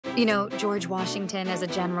You know, George Washington as a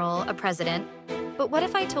general, a president. But what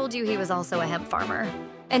if I told you he was also a hemp farmer?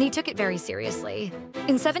 And he took it very seriously.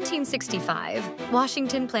 In 1765,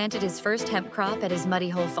 Washington planted his first hemp crop at his Muddy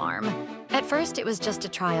Hole farm. At first, it was just a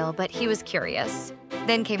trial, but he was curious.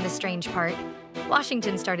 Then came the strange part.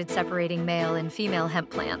 Washington started separating male and female hemp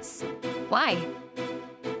plants. Why?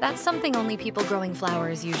 That's something only people growing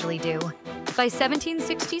flowers usually do. By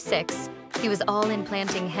 1766, he was all in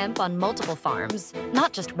planting hemp on multiple farms,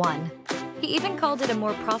 not just one. He even called it a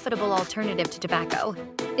more profitable alternative to tobacco.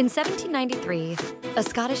 In 1793, a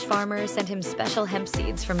Scottish farmer sent him special hemp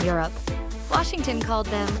seeds from Europe. Washington called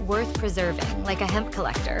them worth preserving, like a hemp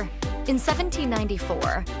collector. In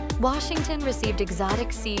 1794, Washington received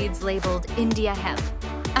exotic seeds labeled India hemp.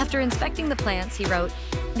 After inspecting the plants, he wrote,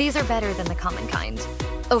 "These are better than the common kind."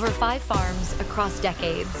 Over 5 farms across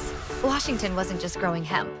decades, Washington wasn't just growing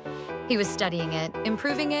hemp. He was studying it,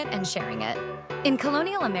 improving it, and sharing it. In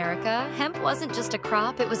colonial America, hemp wasn't just a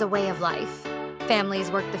crop, it was a way of life.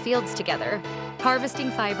 Families worked the fields together,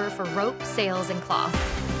 harvesting fiber for rope, sails, and cloth.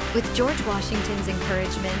 With George Washington's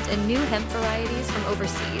encouragement and new hemp varieties from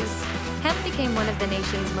overseas, hemp became one of the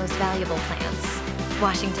nation's most valuable plants.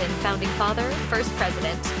 Washington, founding father, first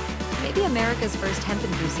president, maybe America's first hemp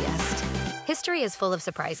enthusiast. History is full of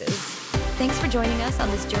surprises. Thanks for joining us on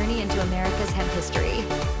this journey into America's hemp history.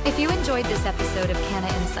 If you enjoyed this episode of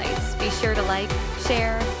CannaInsights, be sure to like,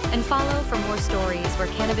 share, and follow for more stories where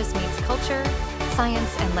cannabis meets culture, science,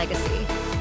 and legacy.